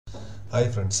Hi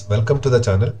friends, welcome to the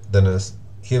channel The Nurse.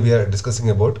 Here we are discussing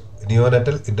about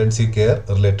neonatal intensive care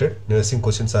related nursing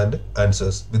questions and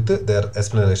answers with their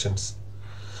explanations.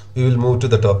 We will move to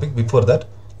the topic. Before that,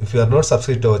 if you are not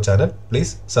subscribed to our channel,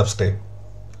 please subscribe.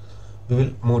 We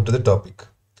will move to the topic.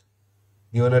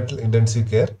 Neonatal intensive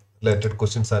care related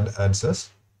questions and answers.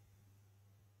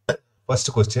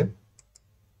 First question.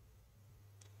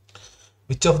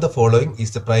 Which of the following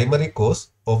is the primary cause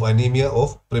of anemia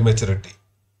of prematurity?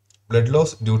 Blood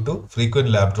loss due to frequent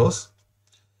lab draws,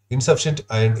 insufficient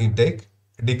iron intake,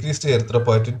 decreased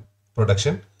erythropoietin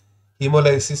production,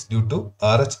 hemolysis due to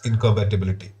RH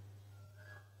incompatibility.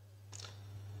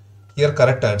 Here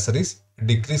correct answer is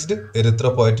decreased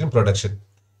erythropoietin production.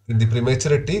 In the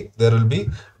prematurity, there will be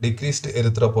decreased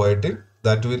erythropoietin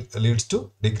that will leads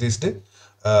to decreased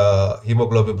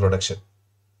hemoglobin production.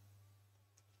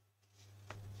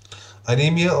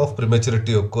 Anemia of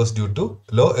prematurity occurs due to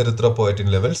low erythropoietin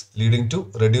levels leading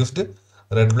to reduced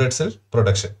red blood cell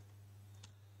production.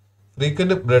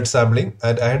 Frequent blood sampling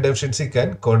and iron deficiency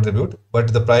can contribute,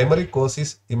 but the primary cause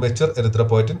is immature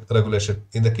erythropoietin regulation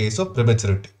in the case of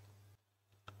prematurity.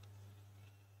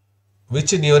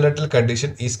 Which neonatal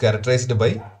condition is characterized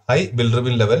by high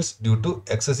bilirubin levels due to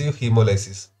excessive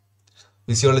hemolysis?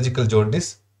 Physiological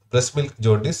jaundice, breast milk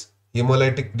jaundice,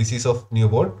 hemolytic disease of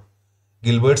newborn,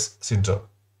 Gilbert's syndrome.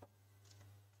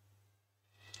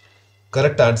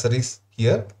 Correct answer is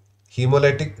here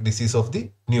hemolytic disease of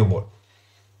the newborn.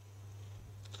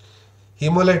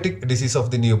 Hemolytic disease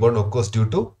of the newborn occurs due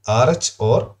to RH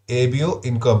or ABO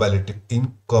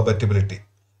incompatibility,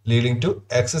 leading to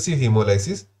excessive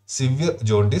hemolysis, severe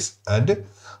jaundice, and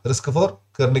risk for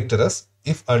kernicterus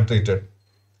if untreated.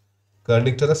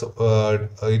 Kernicterus,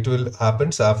 it will happen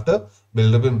after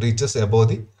bilirubin reaches above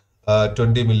the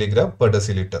 20 milligram per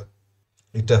deciliter.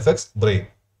 It affects brain.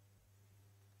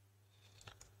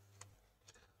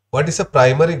 What is the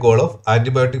primary goal of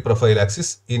antibiotic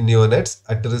prophylaxis in neonates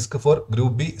at risk for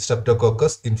group B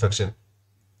streptococcus infection?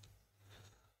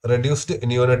 Reduce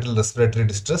neonatal respiratory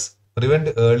distress,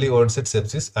 prevent early onset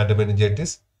sepsis and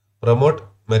meningitis, promote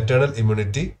maternal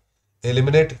immunity,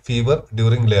 eliminate fever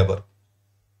during labor.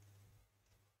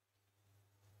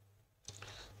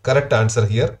 Correct answer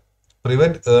here,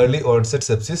 prevent early onset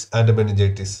sepsis and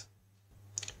meningitis.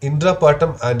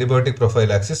 Intrapartum antibiotic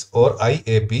prophylaxis or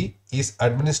IAP is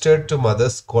administered to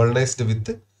mothers colonized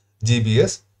with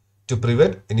GBS to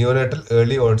prevent neonatal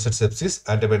early onset sepsis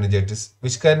and meningitis,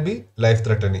 which can be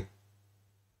life-threatening.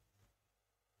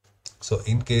 So,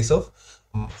 in case of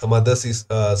mothers is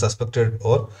suspected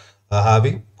or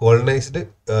having colonized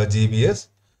GBS,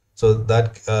 so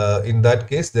that in that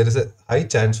case there is a high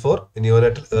chance for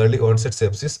neonatal early onset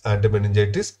sepsis and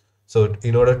meningitis. So,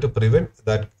 in order to prevent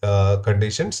that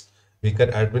conditions, we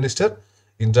can administer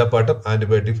intrapartum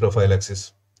antibiotic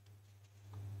prophylaxis.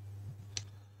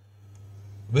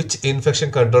 Which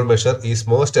infection control measure is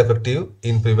most effective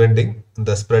in preventing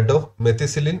the spread of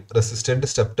methicillin-resistant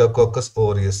Streptococcus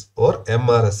aureus or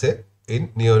MRSA in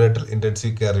neonatal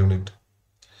intensive care unit?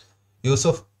 Use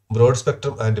of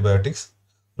broad-spectrum antibiotics,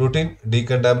 routine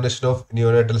decontamination of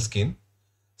neonatal skin,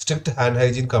 strict hand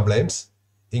hygiene compliance,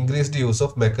 increased use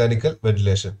of mechanical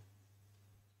ventilation.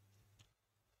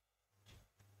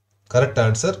 Correct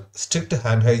answer, strict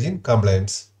hand hygiene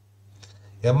compliance.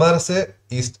 MRSA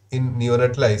is in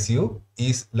neonatal ICU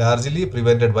is largely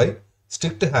prevented by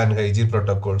strict hand hygiene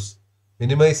protocols,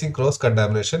 minimizing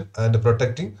cross-contamination and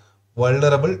protecting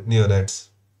vulnerable neonates.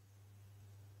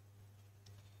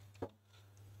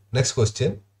 Next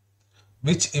question.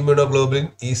 Which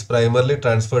immunoglobulin is primarily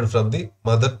transferred from the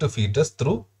mother to fetus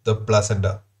through the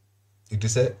placenta? It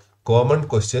is a common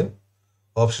question.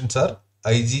 Options are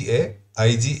IgA,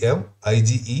 IgM,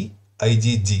 IgE,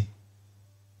 IgG.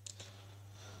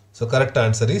 So correct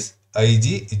answer is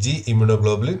IgG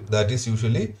immunoglobulin, that is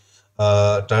usually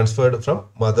transferred from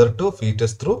mother to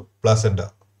fetus through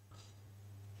placenta.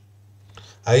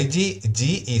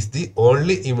 IgG is the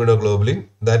only immunoglobulin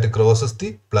that crosses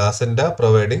the placenta,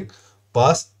 providing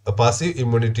passive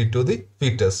immunity to the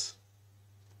fetus.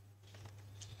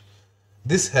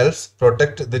 This helps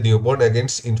protect the newborn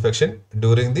against infection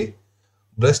during the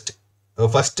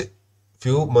first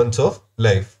few months of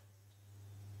life.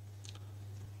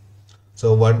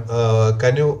 So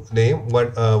can you name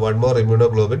one more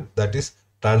immunoglobulin that is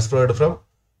transferred from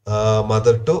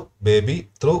mother to baby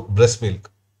through breast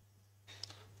milk?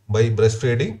 By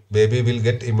breastfeeding, baby will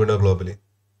get immunoglobulin.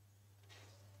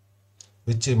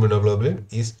 Which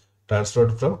immunoglobulin is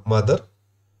transferred from mother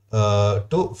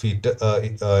to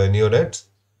neonates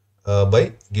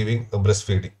by giving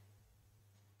breastfeeding?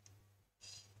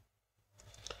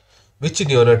 Which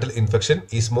neonatal infection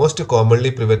is most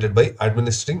commonly prevented by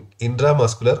administering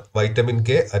intramuscular vitamin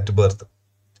K at birth?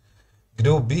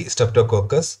 Group B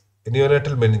Streptococcus,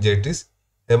 neonatal meningitis,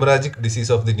 hemorrhagic disease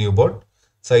of the newborn,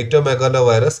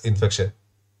 cytomegalovirus infection.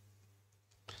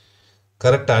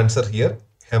 Correct answer here,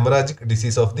 hemorrhagic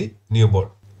disease of the newborn.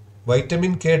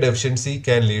 Vitamin K deficiency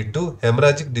can lead to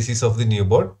hemorrhagic disease of the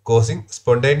newborn, causing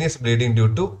spontaneous bleeding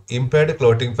due to impaired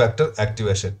clotting factor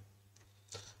activation.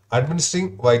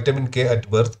 Administering vitamin K at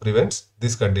birth prevents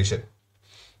this condition.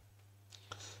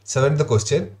 Seventh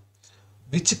question.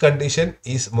 Which condition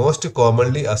is most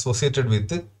commonly associated with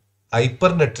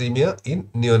hypernatremia in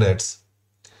neonates?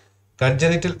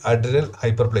 Congenital adrenal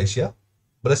hyperplasia,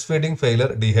 breastfeeding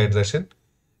failure dehydration,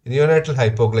 neonatal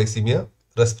hypoglycemia,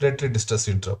 respiratory distress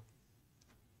syndrome.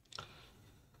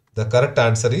 The correct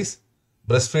answer is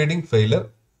breastfeeding failure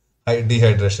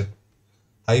dehydration.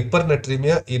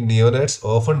 Hypernatremia in neonates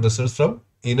often results from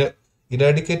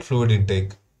inadequate fluid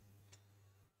intake,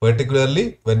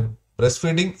 particularly when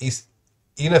breastfeeding is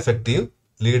ineffective,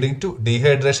 leading to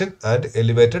dehydration and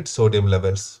elevated sodium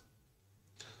levels.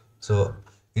 So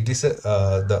it is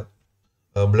the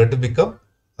blood become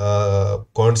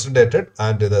concentrated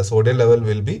and the sodium level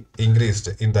will be increased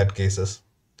in that cases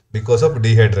because of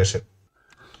dehydration.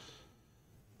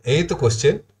 Eighth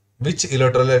question. Which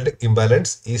electrolyte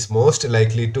imbalance is most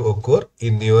likely to occur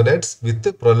in neonates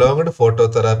with prolonged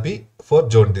phototherapy for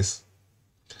jaundice?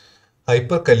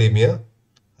 Hyperkalemia,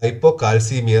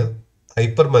 hypocalcemia,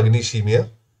 hypermagnesemia,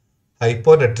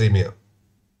 hyponatremia.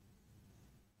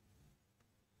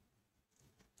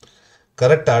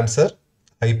 Correct answer,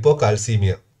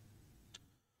 hypocalcemia.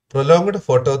 Prolonged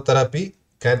phototherapy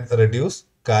can reduce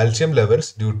calcium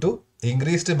levels due to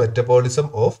increased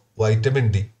metabolism of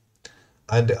vitamin D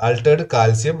and altered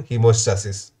calcium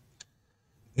hemostasis.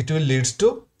 It will lead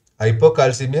to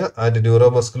hypocalcemia and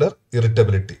neuromuscular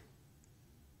irritability.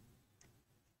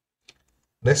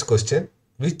 Next question.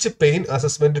 Which pain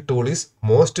assessment tool is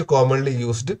most commonly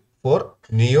used for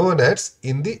neonates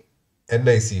in the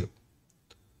NICU?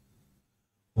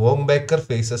 Wombacher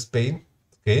Faces Pain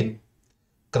Scale,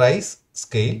 Kreis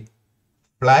Scale,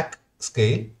 Flack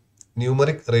Scale,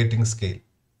 Numeric Rating Scale.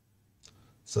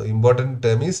 So important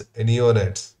term is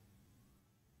neonates.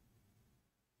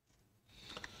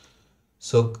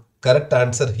 So correct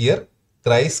answer here,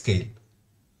 Kreis scale.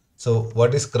 So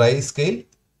what is Kreis scale?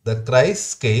 The Kreis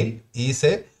scale is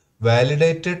a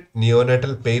validated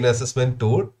neonatal pain assessment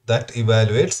tool that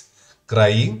evaluates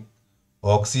crying,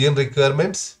 oxygen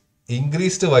requirements,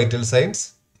 increased vital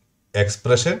signs,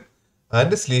 expression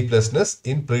and sleeplessness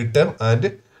in preterm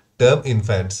and term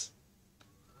infants.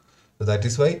 So that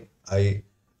is why I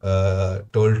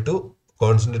told to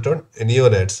concentrate on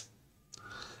neonates.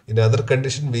 In other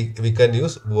condition, we can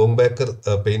use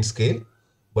Wombacher pain scale,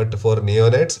 but for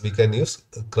neonates, we can use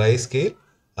Kreis scale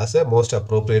as a most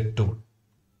appropriate tool.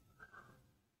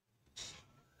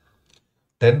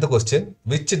 10th question.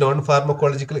 Which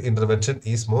non-pharmacological intervention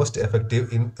is most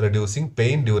effective in reducing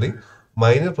pain during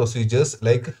minor procedures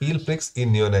like heel pricks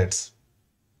in neonates?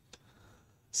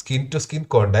 Skin-to-skin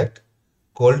contact,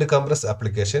 cold compress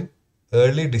application,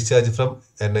 early discharge from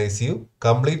NICU,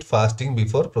 complete fasting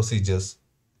before procedures.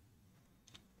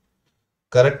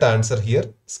 Correct answer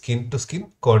here, skin-to-skin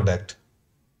contact.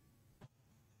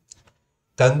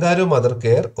 Kangaroo mother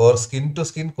care or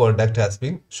skin-to-skin contact has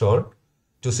been shown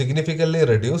to significantly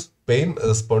reduce pain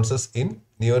responses in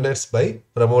neonates by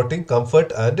promoting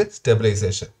comfort and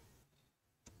stabilization.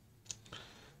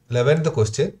 11th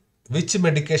question. Which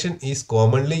medication is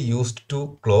commonly used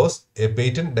to close a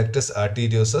patent ductus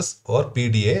arteriosus or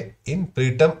PDA in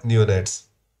preterm neonates?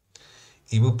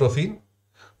 Ibuprofen,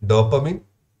 dopamine,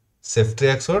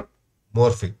 ceftriaxone,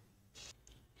 morphine.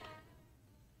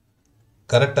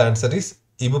 Correct answer is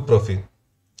ibuprofen.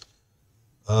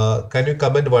 Can you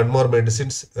comment one more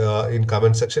medicines in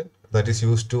comment section that is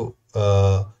used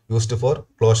for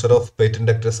closure of patent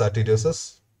ductus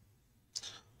arteriosus?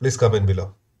 Please comment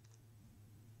below.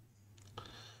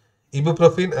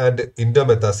 Ibuprofen and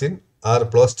indomethacin are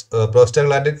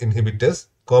prostaglandin inhibitors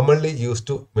commonly used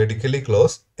to medically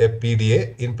close a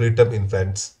PDA in preterm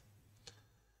infants.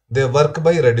 They work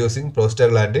by reducing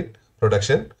prostaglandin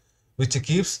production, which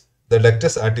keeps the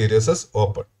ductus arteriosus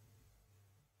open.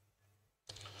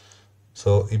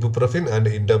 So, ibuprofen and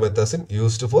indomethacin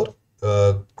used for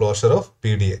closure of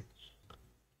PDA.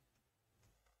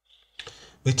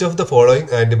 Which of the following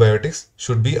antibiotics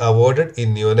should be avoided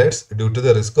in neonates due to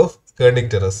the risk of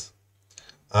kernicterus?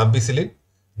 Ampicillin,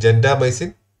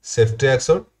 gentamicin,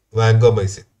 ceftriaxone,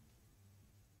 vancomycin.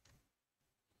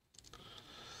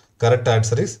 Correct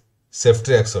answer is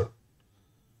ceftriaxone.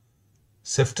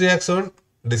 Ceftriaxone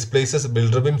displaces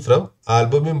bilirubin from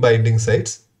albumin binding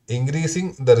sites,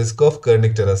 increasing the risk of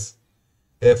kernicterus,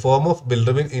 a form of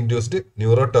bilirubin-induced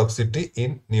neurotoxicity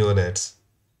in neonates.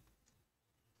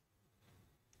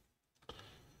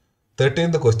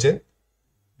 13th question.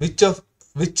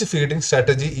 Which feeding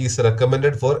strategy is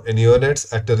recommended for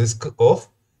neonates at risk of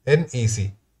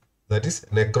NEC, that is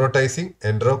necrotizing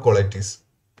enterocolitis?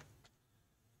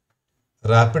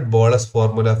 Rapid bolus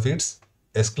formula feeds,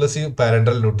 exclusive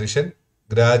parenteral nutrition,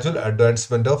 gradual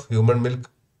advancement of human milk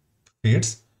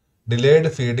feeds,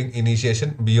 delayed feeding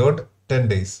initiation beyond 10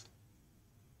 days.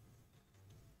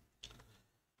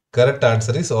 Correct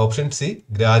answer is option C,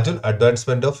 gradual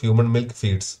advancement of human milk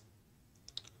feeds.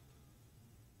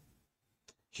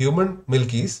 Human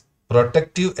milk is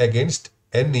protective against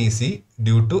NEC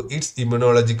due to its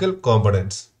immunological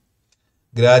components.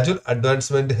 Gradual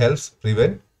advancement helps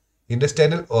prevent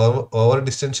intestinal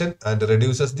overdistension and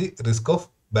reduces the risk of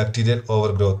bacterial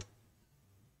overgrowth.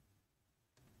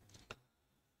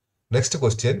 Next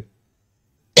question.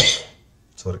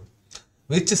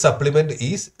 Which supplement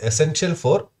is essential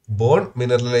for bone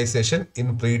mineralization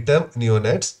in preterm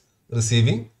neonates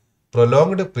receiving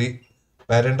prolonged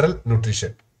parenteral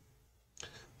nutrition?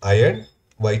 Iron,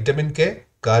 vitamin K,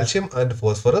 calcium and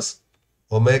phosphorus,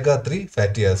 omega-3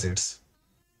 fatty acids.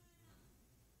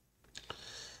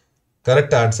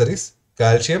 Correct answer is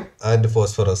calcium and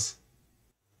phosphorus.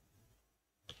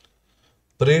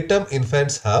 Preterm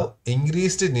infants have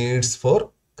increased needs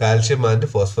for calcium and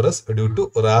phosphorus due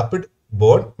to rapid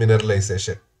bone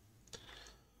mineralization.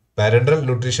 Parenteral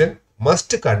nutrition must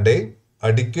contain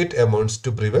adequate amounts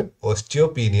to prevent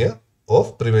osteopenia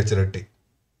of prematurity.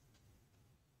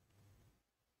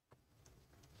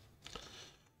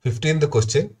 15th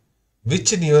question.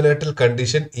 Which neonatal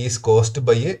condition is caused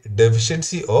by a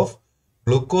deficiency of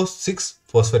glucose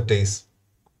 6-phosphatase?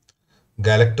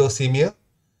 Galactosemia,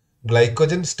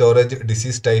 glycogen storage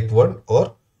disease type 1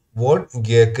 or von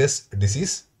Gierke's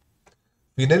disease,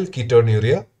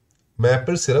 phenylketonuria,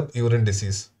 maple syrup urine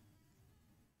disease.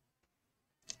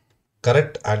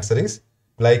 Correct answer is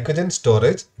glycogen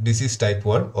storage disease type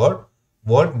 1 or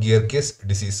von Gierke's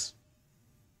disease.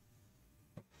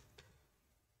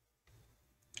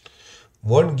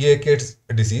 Von Gierke's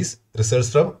disease results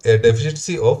from a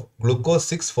deficiency of glucose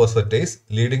 6-phosphatase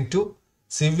leading to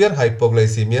severe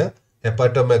hypoglycemia,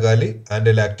 hepatomegaly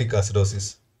and lactic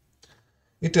acidosis.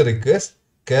 It requires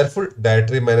careful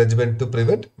dietary management to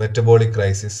prevent metabolic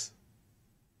crisis.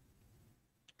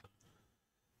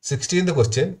 16th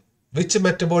question. Which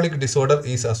metabolic disorder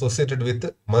is associated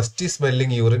with musty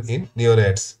smelling urine in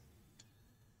neonates?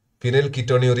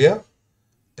 Phenylketonuria,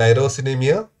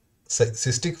 tyrosinemia,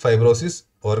 cystic fibrosis,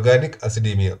 organic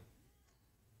acidemia.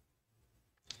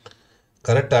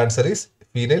 Correct answer is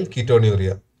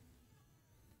phenylketonuria.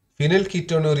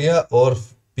 Phenylketonuria or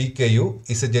PKU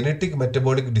is a genetic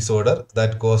metabolic disorder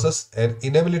that causes an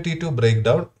inability to break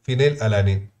down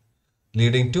phenylalanine,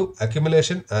 leading to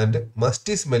accumulation and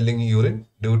musty smelling urine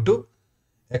due to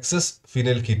excess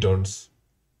phenylketones.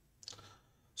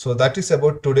 So that is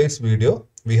about today's video.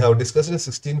 We have discussed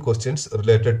 16 questions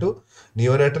related to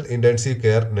neonatal intensive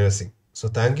care nursing. So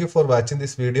thank you for watching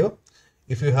this video.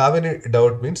 If you have any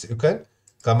doubt means you can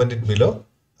comment it below.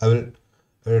 I will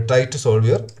try to solve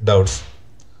your doubts.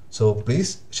 So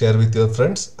please share with your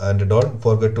friends and don't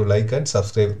forget to like and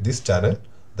subscribe this channel,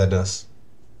 The Nurse.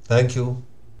 Thank you.